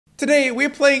Today, we're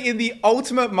playing in the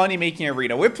ultimate money-making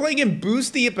arena. We're playing in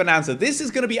Bloons TD Battles. This is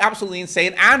going to be absolutely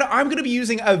insane, and I'm going to be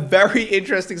using a very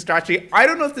interesting strategy. I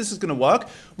don't know if this is going to work.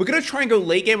 We're going to try and go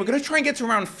late game. We're going to try and get to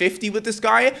around 50 with this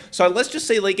guy. So let's just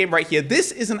say late game right here.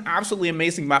 This is an absolutely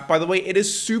amazing map, by the way. It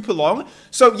is super long.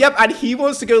 So, yep, and he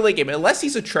wants to go late game. Unless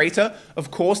he's a traitor, of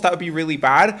course, that would be really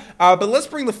bad. But let's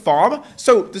bring the farm.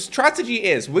 So, the strategy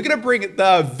is we're going to bring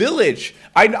the village.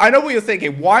 I know what you're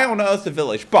thinking. Why on earth the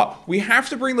village? But we have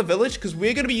to bring the village because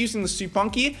we're going to be using the Super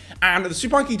Monkey, and the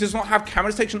Super Monkey does not have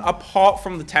camera detection apart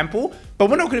from the temple, but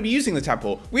we're not going to be using the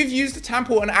temple. We've used the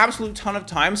temple an absolute ton of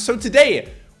times, so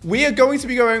today we are going to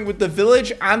be going with the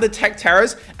village and the tech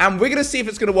terrors, and we're going to see if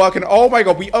it's going to work. And oh my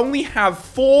god, we only have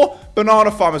 4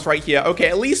 banana farmers right here. Okay,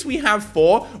 at least we have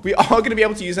 4. We are going to be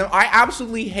able to use them. I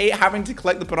absolutely hate having to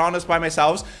collect the bananas by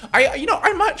myself.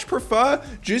 I much prefer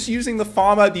just using the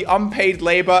farmer, the unpaid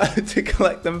labor, to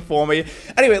collect them for me.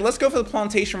 Anyway, let's go for the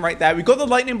plantation right there. We've got the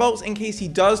lightning bolts in case he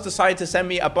does decide to send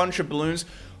me a bunch of balloons.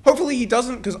 Hopefully he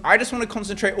doesn't, because I just want to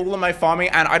concentrate all on my farming,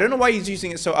 and I don't know why he's using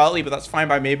it so early, but that's fine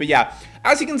by me. But yeah,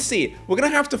 as you can see, we're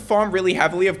going to have to farm really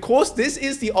heavily. Of course, this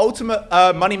is the ultimate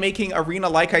money-making arena,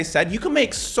 like I said. You can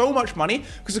make so much money,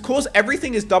 because of course,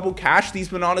 everything is double cash. These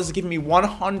bananas are giving me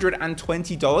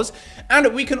 $120,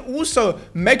 and we can also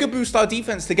mega boost our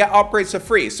defense to get upgrades for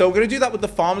free. So we're going to do that with the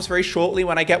farms very shortly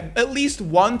when I get at least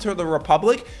 1 to the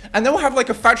Republic, and then we'll have like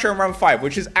a factory around 5,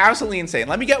 which is absolutely insane.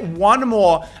 Let me get 1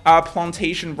 more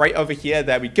plantation right over here.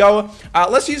 There we go.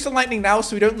 Let's use the lightning now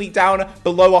so we don't leak down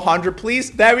below 100,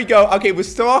 please. There we go. Okay, we're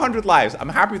still 100 lives. I'm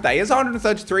happy with that. Here's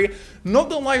 133. Not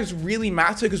that lives really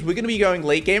matter because we're going to be going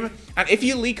late game. And if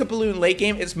you leak a balloon late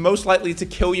game, it's most likely to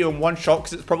kill you in one shot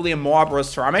because it's probably a marble or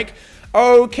ceramic.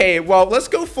 Okay, well, let's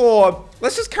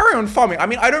just carry on farming. I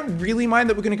mean, I don't really mind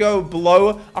that we're going to go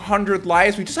below 100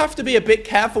 lives. We just have to be a bit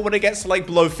careful when it gets to like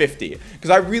below 50 because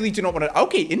I really do not want to.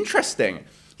 Okay, interesting.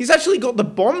 He's actually got the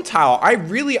bomb tower.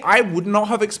 I would not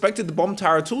have expected the bomb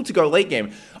tower at all to go late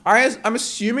game. I'm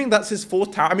assuming that's his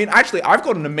 4th tower. I mean, actually, I've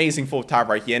got an amazing 4th tower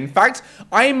right here. In fact,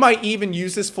 I might even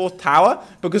use this 4th tower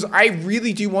because I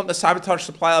really do want the sabotage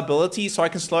supply ability so I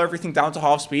can slow everything down to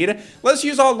half speed. Let's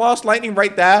use our last lightning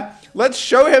right there. Let's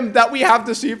show him that we have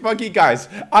the Super Monkey, guys.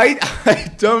 I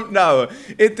don't know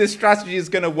if this strategy is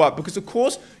going to work because, of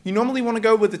course, you normally want to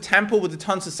go with the temple with the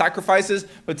tons of sacrifices,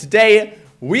 but today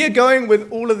we are going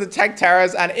with all of the tech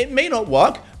terrors, and it may not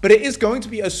work, but it is going to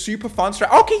be a super fun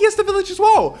strat. Okay, yes, the village as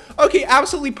well. Okay,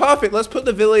 absolutely perfect. Let's put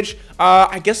the village,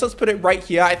 I guess let's put it right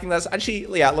here. I think that's actually,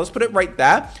 yeah, let's put it right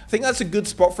there. I think that's a good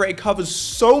spot for it. It covers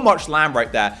so much land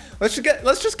right there. Let's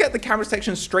just get the camera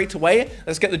section straight away.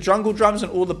 Let's get the jungle drums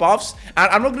and all the buffs.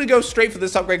 And I'm not going to go straight for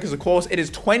this upgrade because, of course, it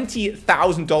is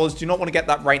 $20,000. Do not want to get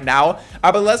that right now.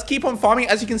 But let's keep on farming.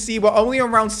 As you can see, we're only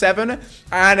on round 7,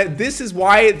 and this is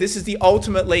why this is the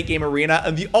ultimate late game arena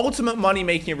and the ultimate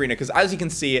money-making arena, because as you can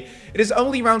see, it is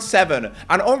only round 7,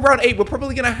 and on round 8 we're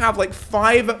probably gonna have like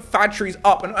 5 factories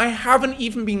up, and I haven't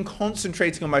even been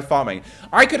concentrating on my farming.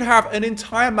 I could have an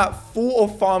entire map full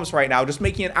of farms right now, just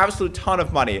making an absolute ton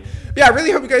of money. But yeah, I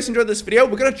really hope you guys enjoyed this video.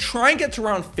 We're gonna try and get to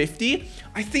around 50.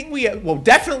 I think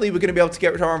definitely we're gonna be able to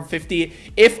get to around 50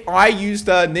 if I use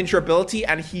the ninja ability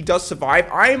and he does survive.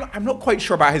 I'm not quite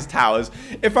sure about his towers,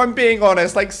 if I'm being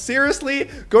honest. Like, seriously,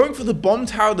 going for the bomb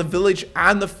tower, the village,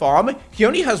 and the farm, he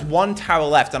only has 1 tower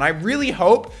left, and I really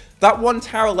hope that 1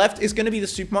 tower left is going to be the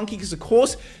Super Monkey, because of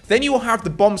course, then you will have the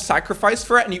bomb sacrifice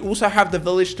for it, and you also have the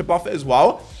village to buff it as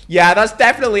well. Yeah, that's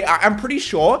definitely, I'm pretty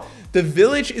sure the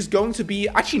village is going to be,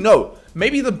 actually no,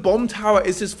 maybe the bomb tower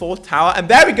is his 4th tower, and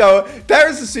there we go, there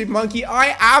is the Super Monkey.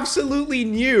 I absolutely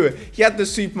knew he had the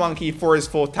Super Monkey for his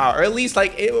 4th tower, or at least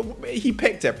like he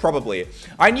picked it, probably.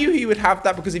 I knew he would have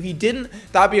that, because if he didn't,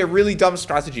 that'd be a really dumb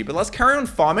strategy. But let's carry on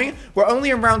farming. We're only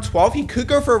in round 12. He could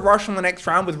go for a rush on the next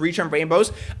round with regen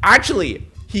rainbows. Actually,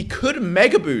 he could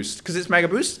mega boost, because it's mega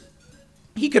boost.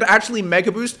 He could actually mega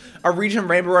boost a regen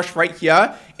rainbow rush right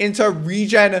here into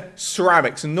regen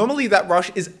ceramics. And normally that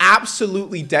rush is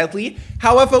absolutely deadly.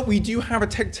 However, we do have a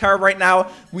tech terror right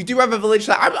now. We do have a village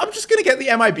that I'm just going to get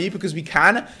the MIB because we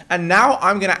can. And now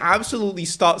I'm going to absolutely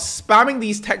start spamming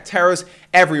these tech terrors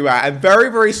everywhere. And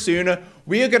very, very soon,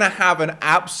 we are going to have an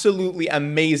absolutely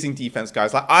amazing defense,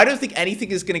 guys. Like, I don't think anything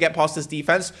is going to get past this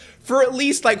defense for at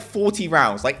least like 40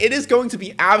 rounds. Like, it is going to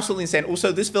be absolutely insane.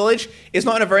 Also, this village is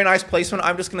not in a very nice placement.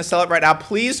 I'm just going to sell it right now.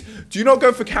 Please do not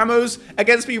go for camos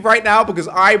against me right now because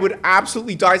I would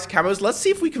absolutely die to camos. Let's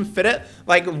see if we can fit it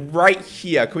like right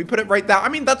here. Can we put it right there? I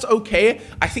mean, that's okay.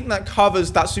 I think that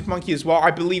covers that Super Monkey as well.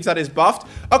 I believe that is buffed.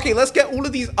 Okay, let's get all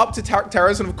of these up to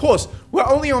terrors. And of course, we're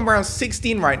only on round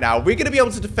 16 right now. We're going to be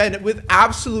able to defend it without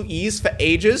absolute ease for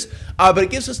ages, but it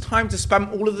gives us time to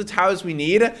spam all of the towers we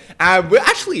need.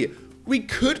 We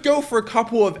could go for a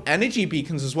couple of energy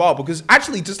beacons as well, because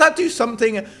actually, does that do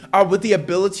something with the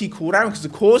ability cooldown? Because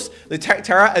of course, the Tech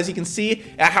Terror, as you can see,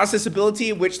 it has this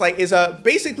ability, which like is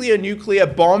basically a nuclear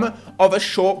bomb of a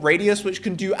short radius, which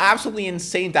can do absolutely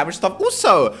insane damage stuff.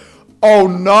 Also, oh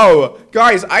no,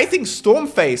 guys, I think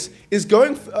Stormface is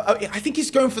going, I think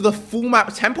he's going for the full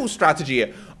map temple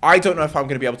strategy. I don't know if I'm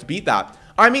going to be able to beat that.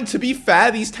 I mean, to be fair,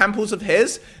 these temples of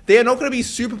his, they are not going to be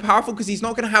super powerful because he's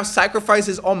not going to have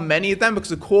sacrifices on many of them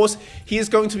because, of course, he is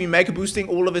going to be mega boosting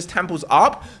all of his temples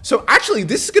up. So, actually,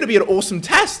 this is going to be an awesome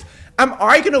test. Am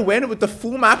I going to win with the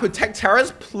full map of Tech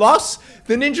Terrors plus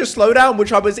the Ninja Slowdown,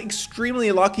 which I was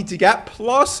extremely lucky to get,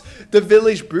 plus the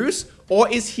Village Boost? Or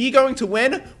is he going to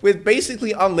win with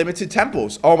basically unlimited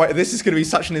temples? Oh my, this is going to be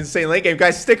such an insane late game.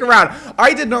 Guys, stick around.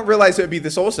 I did not realize it would be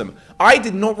this awesome. I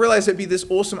did not realize it would be this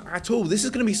awesome at all. This is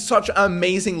going to be such an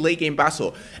amazing late game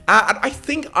battle. I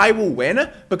think I will win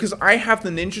because I have the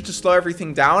ninja to slow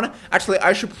everything down. Actually,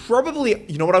 I should probably,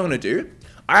 you know what I'm going to do?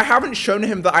 I haven't shown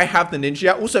him that I have the ninja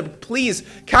yet. Also, please,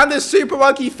 can this super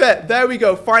monkey fit? There we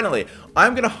go, finally.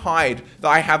 I'm going to hide that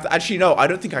I have... Actually, no, I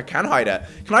don't think I can hide it.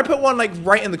 Can I put one, like,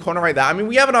 right in the corner right there? I mean,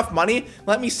 we have enough money.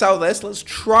 Let me sell this. Let's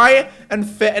try and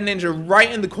fit a ninja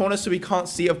right in the corner so we can't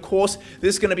see. Of course,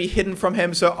 this is going to be hidden from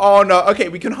him. So, oh, no. Okay,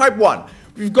 we can hide one.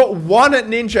 We've got one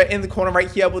ninja in the corner right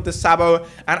here with the Sabo.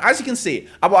 And as you can see,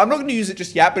 well, I'm not going to use it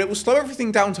just yet, but it will slow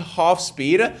everything down to half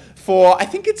speed for, I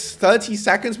think it's 30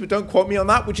 seconds, but don't quote me on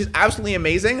that, which is absolutely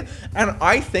amazing. And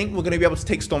I think we're going to be able to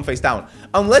take Stormface down.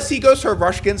 Unless he goes for a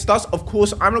rush against us, of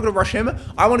course, I'm not going to rush him.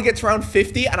 I want to get to around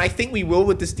 50, and I think we will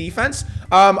with this defense.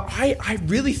 I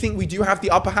really think we do have the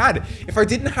upper hand. If I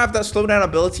didn't have that slowdown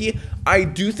ability, I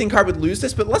do think I would lose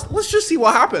this, but let's just see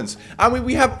what happens. I mean,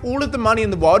 we have all of the money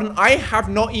in the world, and I have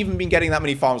not even been getting that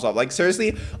many farms up. Like,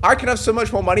 seriously, I could have so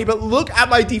much more money, but look at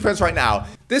my defense right now.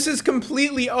 This is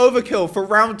completely overkill for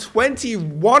round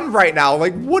 21 right now.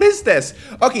 Like, what is this?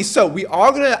 Okay, so we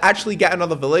are going to actually get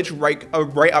another village right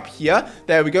up here.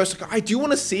 There we go. So I do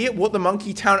want to see what the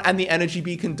Monkey Town and the Energy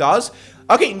Beacon does.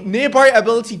 Okay, nearby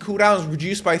ability cooldown is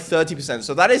reduced by 30%,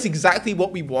 so that is exactly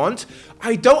what we want.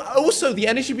 Also, the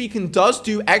Energy Beacon does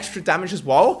do extra damage as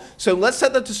well, so let's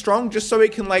set that to strong just so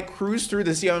it can, like, cruise through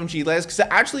the COMG layers, because it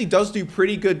actually does do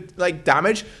pretty good, like,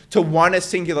 damage to one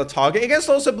singular target. Against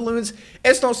also balloons,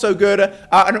 it's not so good,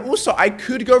 and also, I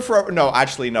could go for, no,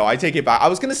 actually, no, I take it back. I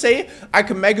was gonna say I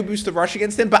could Mega Boost the rush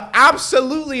against him, but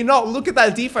absolutely not. Look at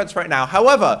that defense right now.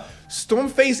 However,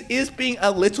 Stormface is being a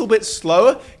little bit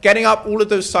slow getting up all of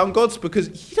those Sun Gods because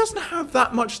he doesn't have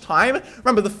that much time.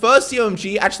 Remember, the first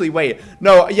COMG, actually, wait,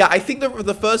 no, yeah, I think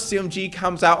the first COMG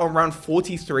comes out on round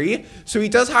 43, so he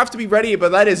does have to be ready,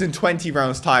 but that is in 20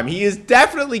 rounds time. He is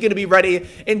definitely going to be ready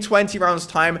in 20 rounds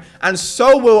time, and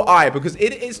so will I, because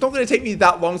it's not going to take me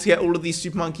that long to get all of these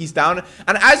Super Monkeys down,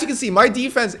 and as you can see, my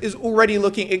defense is already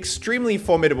looking extremely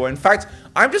formidable. In fact,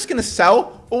 I'm just going to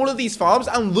sell all of these farms,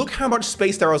 and look how much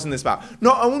space there is in this map.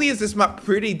 Not only is this map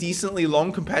pretty decently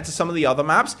long compared to some of the other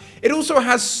maps, it also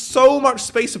has so much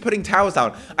space for putting towers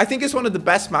down. I think it's one of the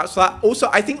best maps for that. Also,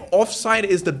 I think Offside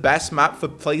is the best map for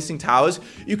placing towers.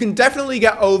 You can definitely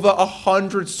get over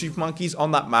 100 Super Monkeys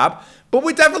on that map. But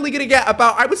we're definitely going to get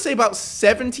about, I would say about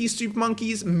 70 Super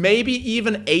Monkeys, maybe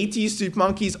even 80 Super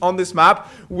Monkeys on this map,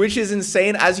 which is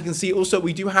insane. As you can see, also,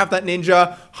 we do have that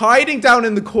ninja hiding down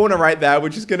in the corner right there,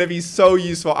 which is going to be so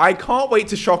useful. I can't wait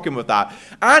to shock him with that.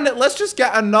 And let's just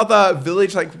get another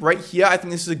village, like, right here. I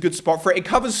think this is a good spot for it. It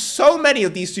covers so many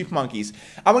of these Super Monkeys.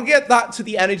 I'm going to get that to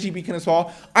the Energy Beacon as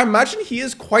well. I imagine he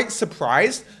is quite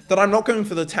surprised that I'm not going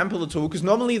for the temple at all, because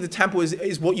normally the temple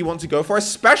is what you want to go for,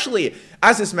 especially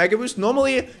as this Mega Boost.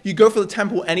 Normally, you go for the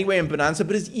temple anyway in Bonanza,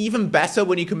 but it's even better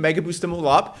when you can Mega Boost them all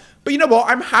up. But you know what?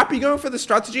 I'm happy going for the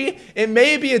strategy. It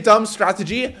may be a dumb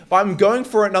strategy, but I'm going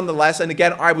for it nonetheless. And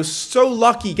again, I was so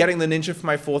lucky getting the ninja for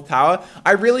my 4th tower.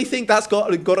 I really think that's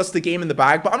got us the game in the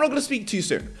bag, but I'm not going to speak too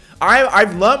soon.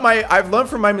 I've learned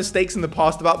from my mistakes in the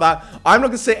past about that. I'm not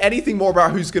going to say anything more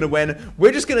about who's going to win.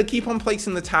 We're just going to keep on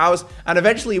placing the towers, and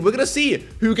eventually we're going to see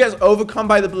who gets overcome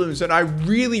by the balloons. And I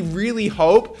really, really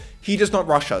hope he does not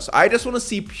rush us. I just want to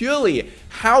see purely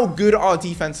how good our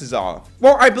defenses are.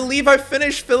 Well, I believe I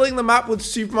finished filling the map with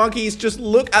Super Monkeys. Just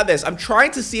look at this. I'm trying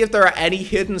to see if there are any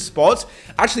hidden spots.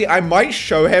 Actually, I might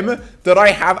show him that I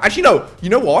have. Actually, no. You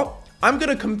know what? I'm going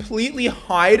to completely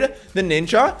hide the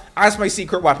ninja as my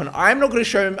secret weapon. I'm not going to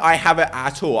show him I have it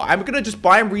at all. I'm going to just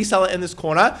buy and resell it in this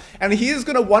corner, and he is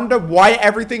going to wonder why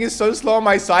everything is so slow on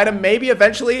my side, and maybe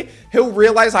eventually he'll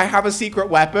realize I have a secret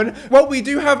weapon. Well, we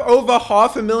do have over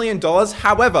 $500,000.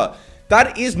 However,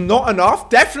 that is not enough.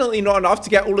 Definitely not enough to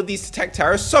get all of these to Tech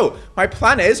Terrors. So my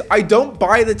plan is I don't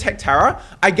buy the Tech Terror.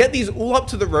 I get these all up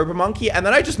to the Robo Monkey, and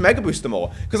then I just Mega Boost them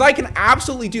all. Because I can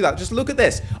absolutely do that. Just look at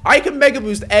this. I can Mega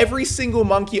Boost every single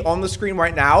monkey on the screen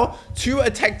right now to a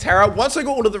Tech Terror once I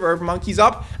got all of the Robo Monkeys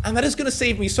up. And that is going to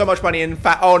save me so much money. In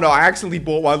fact, oh no, I accidentally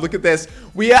bought one. Look at this.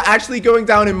 We are actually going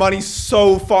down in money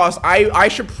so fast. I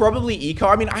should probably eco.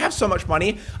 I mean, I have so much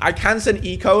money. I can send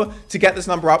eco to get this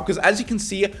number up, because as you can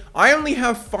see, I only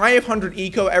have 500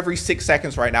 eco every 6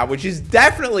 seconds right now, which is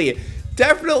definitely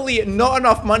not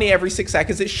enough money every 6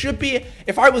 seconds. It should be,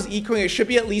 if I was ecoing, it should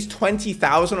be at least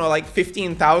 20,000 or like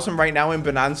 15,000 right now in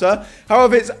Bonanza.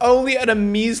 However, it's only at a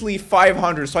measly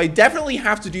 500, so I definitely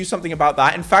have to do something about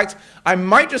that. In fact, I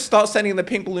might just start sending the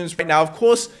pink balloons right now. Of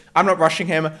course, I'm not rushing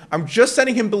him. I'm just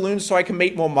sending him balloons so I can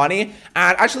make more money.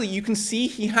 And actually, you can see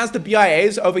he has the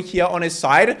BIAs over here on his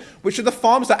side, which are the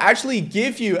farms that actually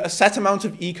give you a set amount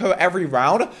of eco every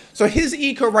round. So his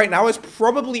eco right now is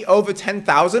probably over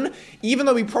 10,000, even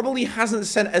though he probably hasn't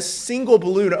sent a single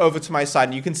balloon over to my side.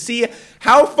 And you can see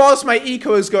how fast my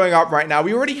eco is going up right now.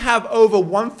 We already have over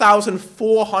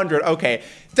 1,400. Okay.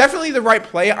 Definitely the right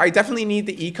play. I definitely need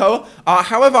the eco.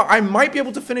 However, I might be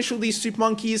able to finish all these Super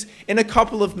Monkeys in a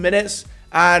couple of minutes.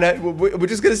 And we're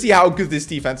just going to see how good this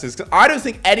defense is, because I don't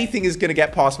think anything is going to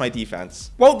get past my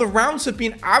defense. Well, the rounds have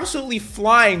been absolutely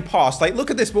flying past. Like,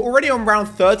 look at this. We're already on round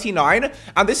 39,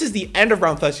 and this is the end of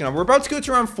round 39. We're about to go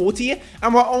to round 40,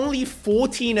 and we're only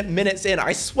 14 minutes in.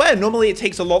 I swear, normally it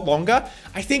takes a lot longer.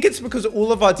 I think it's because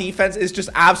all of our defense is just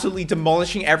absolutely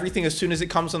demolishing everything as soon as it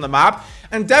comes on the map.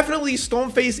 And definitely,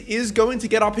 Stormface is going to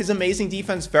get up his amazing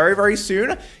defense very, very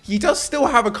soon. He does still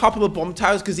have a couple of bomb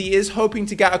towers, because he is hoping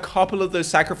to get a couple of those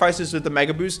sacrifices with the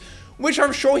Mega Boost, which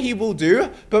I'm sure he will do,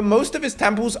 but most of his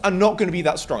temples are not going to be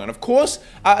that strong. And of course,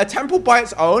 a temple by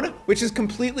its own, which is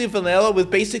completely vanilla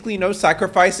with basically no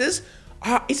sacrifices,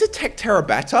 is a Tech Terror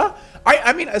better?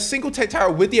 I mean, a single Tech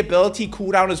Terror with the ability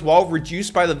cooldown as well,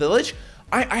 reduced by the village.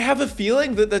 I have a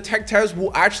feeling that the Tech Terrors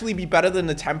will actually be better than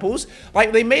the temples.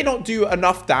 Like, they may not do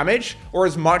enough damage or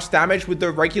as much damage with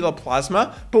the regular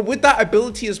plasma, but with that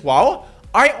ability as well,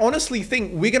 I honestly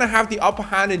think we're going to have the upper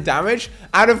hand in damage.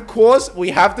 And of course, we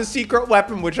have the secret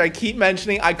weapon, which I keep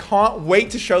mentioning. I can't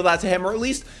wait to show that to him, or at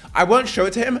least I won't show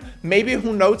it to him. Maybe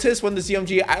he'll notice when the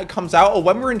ZMG comes out, or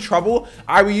when we're in trouble,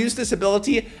 I will use this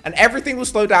ability and everything will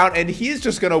slow down, and he's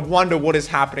just going to wonder what is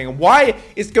happening and why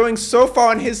it's going so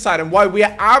far on his side and why we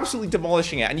are absolutely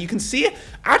demolishing it. And you can see,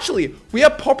 actually, we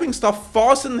are popping stuff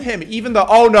faster than him, even though,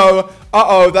 oh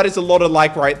no, that is a lot of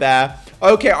like right there.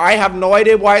 Okay, I have no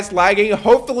idea why it's lagging.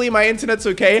 Hopefully my internet's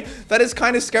okay. That is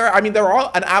kind of scary. I mean, there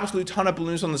are an absolute ton of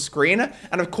balloons on the screen.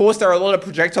 And of course, there are a lot of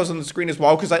projectiles on the screen as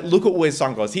well, because like, look at all his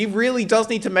sun gods. He really does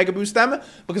need to Mega Boost them,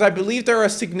 because I believe there are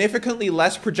significantly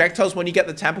less projectiles when you get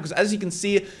the temple, because as you can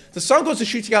see, the sun gods are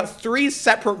shooting out 3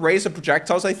 separate rays of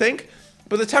projectiles, I think.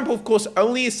 But the temple, of course,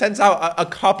 only sends out a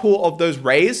couple of those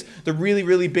rays, the really,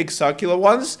 really big circular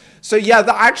ones. So yeah,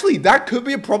 that could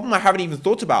be a problem I haven't even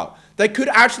thought about. There could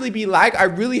actually be lag. I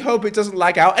really hope it doesn't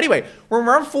lag out. Anyway, we're in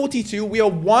round 42. We are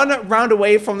 1 round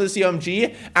away from the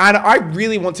ZMG, and I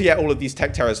really want to get all of these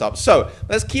Tech Terrors up. So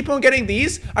let's keep on getting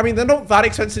these. I mean, they're not that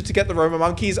expensive to get the Robo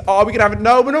Monkeys. Are we gonna have it?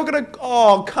 No, we're not gonna.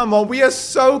 Oh, come on. We are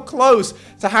so close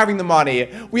to having the money.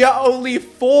 We are only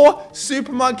 4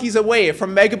 Super Monkeys away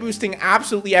from Mega Boosting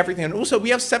absolutely everything. And also, we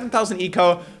have 7,000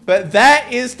 eco, but there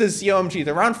is the ZMG,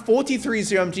 the round 43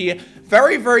 ZMG.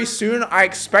 Very, very soon, I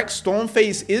expect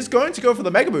Stormface is going to go for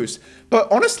the Mega Boost. But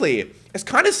honestly, it's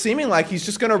kind of seeming like he's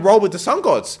just going to roll with the Sun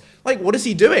Gods. Like, what is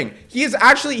he doing? He is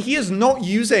not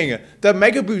using the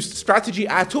Mega Boost strategy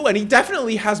at all, and he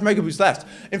definitely has Mega Boost left.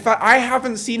 In fact, I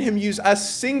haven't seen him use a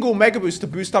single Mega Boost to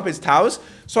boost up his towers,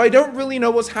 so I don't really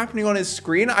know what's happening on his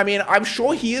screen. I mean, I'm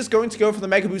sure he is going to go for the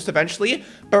Mega Boost eventually,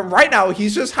 but right now,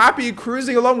 he's just happy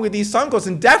cruising along with these Sun Gods,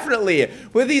 and definitely,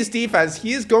 with his defense,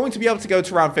 he is going to be able to go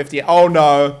to round 50. Oh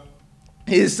no.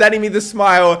 He's sending me the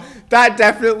smile. That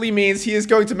definitely means he is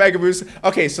going to Mega Boost.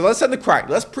 Okay, so let's send the crack.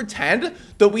 Let's pretend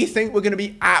that we think we're going to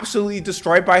be absolutely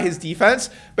destroyed by his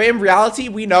defense. But in reality,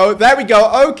 we know. There we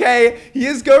go. Okay, he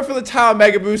is going for the Tower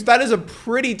Mega Boost. That is a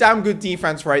pretty damn good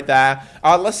defense right there.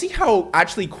 Let's see how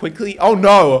actually quickly... Oh,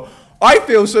 no. I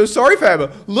feel so sorry for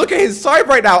him. Look at his side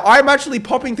right now. I'm actually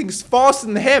popping things faster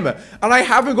than him, and I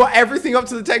haven't got everything up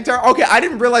to the Tech Terror. Okay, I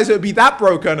didn't realize it would be that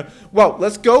broken. Well,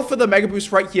 let's go for the Mega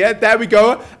Boost right here. There we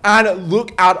go. And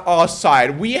look at our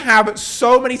side. We have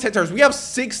so many Tech Terrors. We have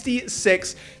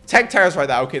 66 Tech Terrors right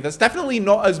there. Okay, that's definitely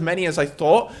not as many as I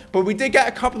thought, but we did get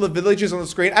a couple of villages on the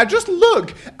screen. And just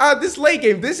look at this late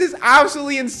game. This is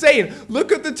absolutely insane.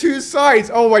 Look at the two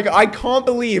sides. Oh my god, I can't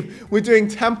believe we're doing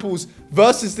temples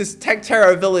versus this Tech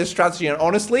Terror village strategy. And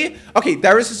honestly, okay,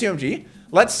 there is a CMG.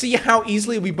 Let's see how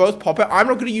easily we both pop it. I'm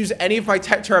not going to use any of my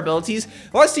Tech Terror abilities.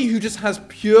 Let's see who just has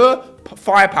pure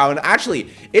firepower. And actually,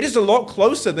 it is a lot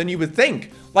closer than you would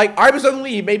think. Like, I was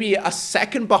only maybe a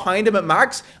second behind him at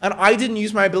max, and I didn't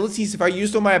use my abilities. If I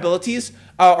used all my abilities,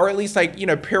 or at least, like, you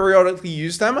know, periodically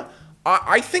use them,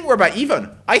 I think we're about even.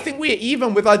 I think we're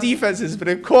even with our defenses, but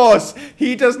of course,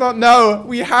 he does not know.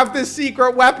 We have this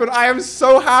secret weapon. I am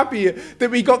so happy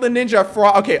that we got the ninja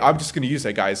for... Okay, I'm just going to use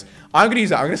it, guys. I'm going to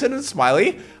use it. I'm going to send him a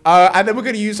smiley, and then we're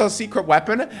going to use our secret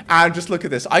weapon, and just look at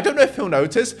this. I don't know if he'll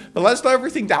notice, but let's slow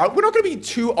everything down. We're not going to be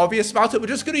too obvious about it. We're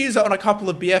just going to use it on a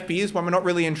couple of BFBs when we're not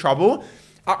really in trouble.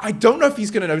 I don't know if he's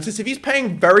going to notice. If he's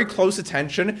paying very close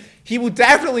attention, he will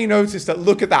definitely notice that.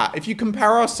 Look at that. If you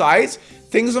compare our sides,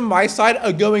 things on my side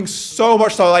are going so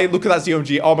much slower. Like, look at that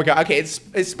ZOMG. Oh my god. Okay, it's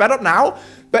sped up now,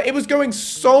 but it was going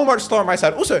so much slower on my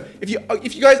side. Also, if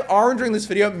you guys are enjoying this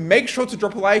video, make sure to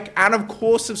drop a like and of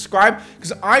course subscribe,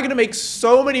 because I'm gonna make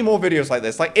so many more videos like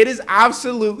this. Like, it is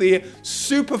absolutely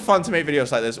super fun to make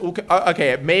videos like this.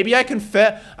 Okay, maybe I can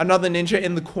fit another ninja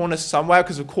in the corner somewhere,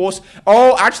 because of course...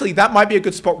 Oh, actually, that might be a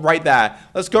good spot right there.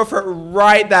 Let's go for it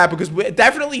right there, because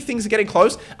definitely things are getting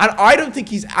close, and I don't think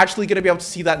he's actually gonna be able to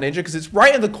see that ninja, because it's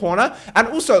right in the corner, and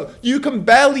also, you can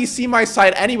barely see my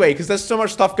side anyway, because there's so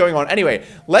much stuff going on. Anyway,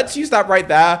 let's use that right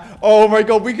there. Oh my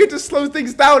god, we could just slow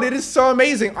things down. It is so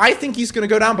amazing. I think he's going to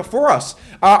go down before us.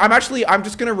 I'm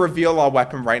just going to reveal our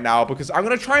weapon right now, because I'm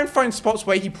going to try and find spots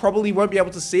where he probably won't be able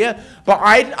to see it. But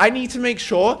I need to make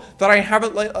sure that I have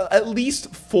it like at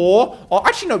least 4. Or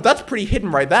actually, no, that's pretty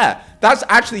hidden right there. That's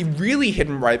actually really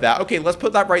hidden right there. Okay, let's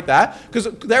put that right there, because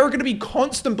there are going to be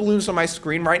constant balloons on my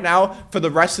screen right now for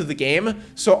the rest of the game.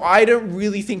 So I don't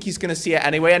really think he's going to see it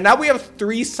anyway. And now we have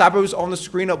 3 sabos on the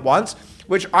screen at once,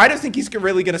 which I don't think he's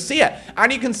really going to see it.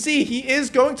 And you can see he is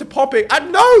going to pop it.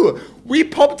 And no! We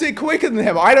popped it quicker than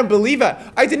him. I don't believe it.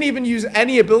 I didn't even use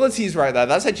any abilities right there.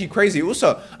 That's actually crazy.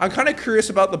 Also, I'm kind of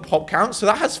curious about the pop count. So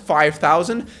that has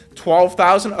 5,000,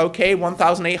 12,000, okay,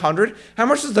 1,800. How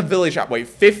much does the village at? Wait,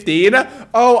 15?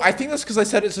 Oh, I think that's because I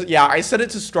said it's... Yeah, I set it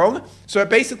to strong. So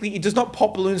it does not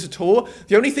pop balloons at all.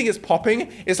 The only thing it's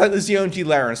popping is like the ZOMG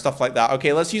layer and stuff like that.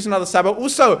 Okay, let's use another Sabo.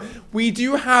 Also, we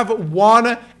do have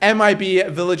 1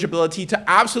 MIB village ability to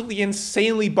absolutely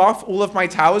insanely buff all of my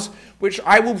towers, which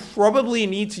I will probably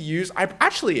need to use.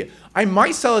 I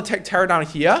might sell a Tech Terror down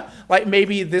here, like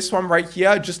maybe this one right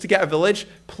here, just to get a village.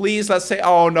 Please, let's say...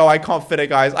 Oh no, I can't fit it,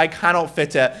 guys. I cannot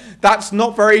fit it. That's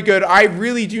not very good. I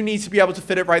really do need to be able to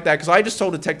fit it right there, because I just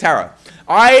sold a Tech Terror.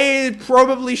 I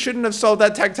probably shouldn't have sold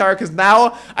that Tech Terror, because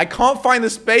now I can't find the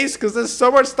space, because there's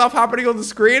so much stuff happening on the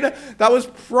screen. That was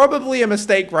probably a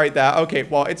mistake right there. Okay,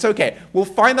 well, it's okay. We'll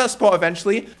find that spot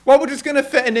eventually. Well, we're just going to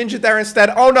fit a ninja there instead.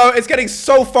 Oh no, it's getting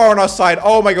so far on our side.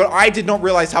 Oh my god, I did not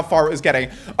realize how far it was getting.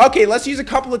 Okay, let's use a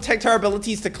couple of Tech Terror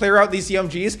abilities to clear out these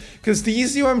ZOMGs, because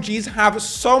these ZOMGs have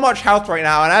so much health right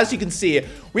now, and as you can see,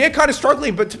 we are kind of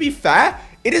struggling, but to be fair,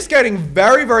 it is getting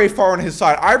very, very far on his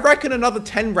side. I reckon another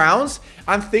 10 rounds,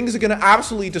 and things are going to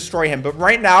absolutely destroy him, but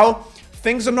right now...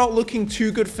 things are not looking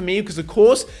too good for me, because of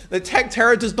course the Tech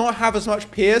Terror does not have as much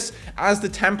pierce as the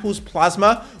Temple's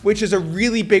Plasma, which is a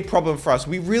really big problem for us.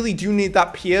 We really do need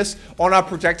that pierce on our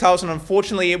projectiles, and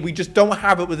unfortunately we just don't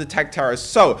have it with the Tech Terror.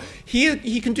 So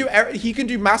he can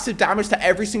do massive damage to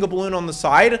every single balloon on the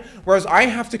side, whereas I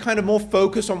have to kind of more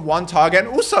focus on one target.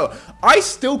 And also, I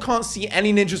still can't see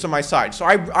any ninjas on my side, so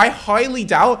I highly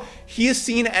doubt he has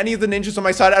seen any of the ninjas on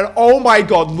my side. And oh my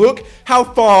god, look how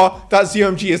far that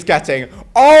ZOMG is getting.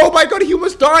 Oh my god, he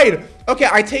almost died. Okay,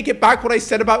 I take it back what I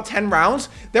said about 10 rounds.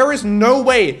 There is no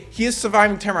way he is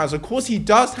surviving 10 rounds. Of course, he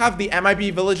does have the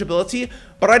MIB village ability,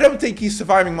 but I don't think he's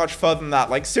surviving much further than that.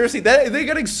 Like, seriously, they're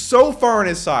getting so far on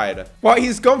his side. Well,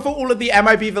 he's gone for all of the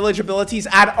MIB village abilities,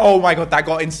 and oh my god, that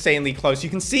got insanely close. You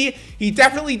can see he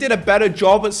definitely did a better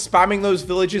job at spamming those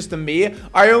villages than me.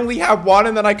 I only have 1,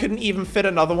 and then I couldn't even fit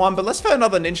another one, but let's fit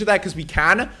another ninja there, because we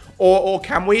can. Or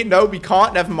can we? No, we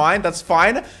can't. Never mind. That's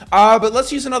fine. But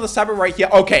let's use another Saber right here.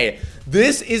 Okay,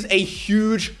 this is a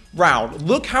huge round.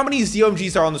 Look how many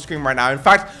ZOMGs are on the screen right now. In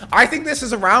fact, I think this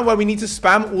is a round where we need to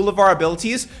spam all of our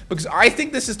abilities, because I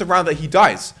think this is the round that he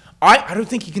dies. I don't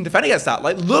think he can defend against that.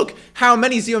 Like, look how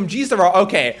many ZOMGs there are.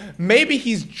 Okay, maybe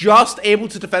he's just able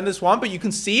to defend this one, but you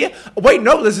can see... Wait,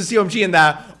 no, there's a ZOMG in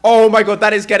there. Oh my god,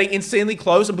 that is getting insanely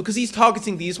close. And because he's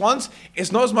targeting these ones,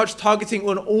 it's not as much targeting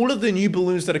on all of the new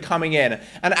balloons that are coming in.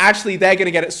 And actually, they're going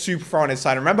to get it super far on his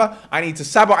side. Remember, I need to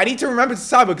sabo. I need to remember to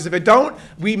sabo, because if I don't,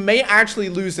 we may actually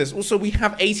lose this. Also, we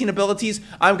have 18 abilities.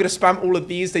 I'm going to spam all of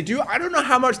these. They do, I don't know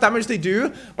how much damage they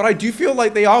do, but I do feel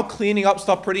like they are cleaning up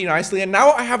stuff pretty nicely. And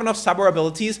now I have enough sabo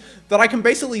abilities that I can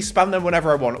basically spam them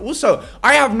whenever I want. Also,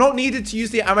 I have not needed to use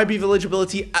the MIB village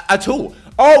ability at all.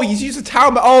 Oh, he's used a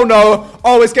tower. Oh no.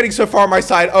 Oh, it's getting so far on my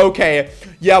side. Okay.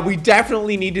 Yeah, we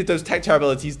definitely needed those tech tower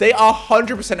abilities. They are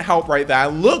 100% help right there.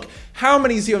 Look how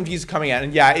many ZMGs are coming in.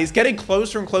 And yeah, it's getting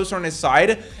closer and closer on his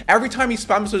side. Every time he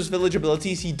spams those village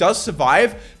abilities, he does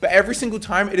survive. But every single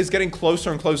time, it is getting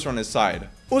closer and closer on his side.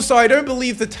 Also, I don't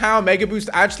believe the tower mega boost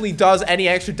actually does any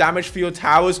extra damage for your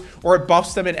towers, or it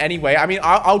buffs them in any way. I mean,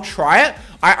 I'll try it.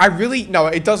 I really, no,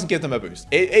 it doesn't give them a boost.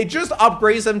 It just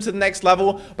upgrades them to the next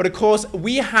level. But of course,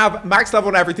 we have max level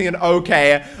and everything. And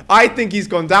okay, I think he's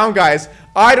gone down, guys.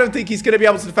 I don't think he's going to be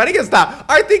able to defend against that.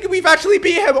 I think we've actually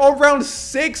beat him on round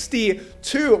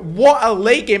 62. What a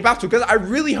late game battle, guys. I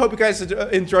really hope you guys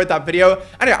enjoyed that video.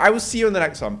 Anyway, I will see you in the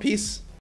next one. Peace.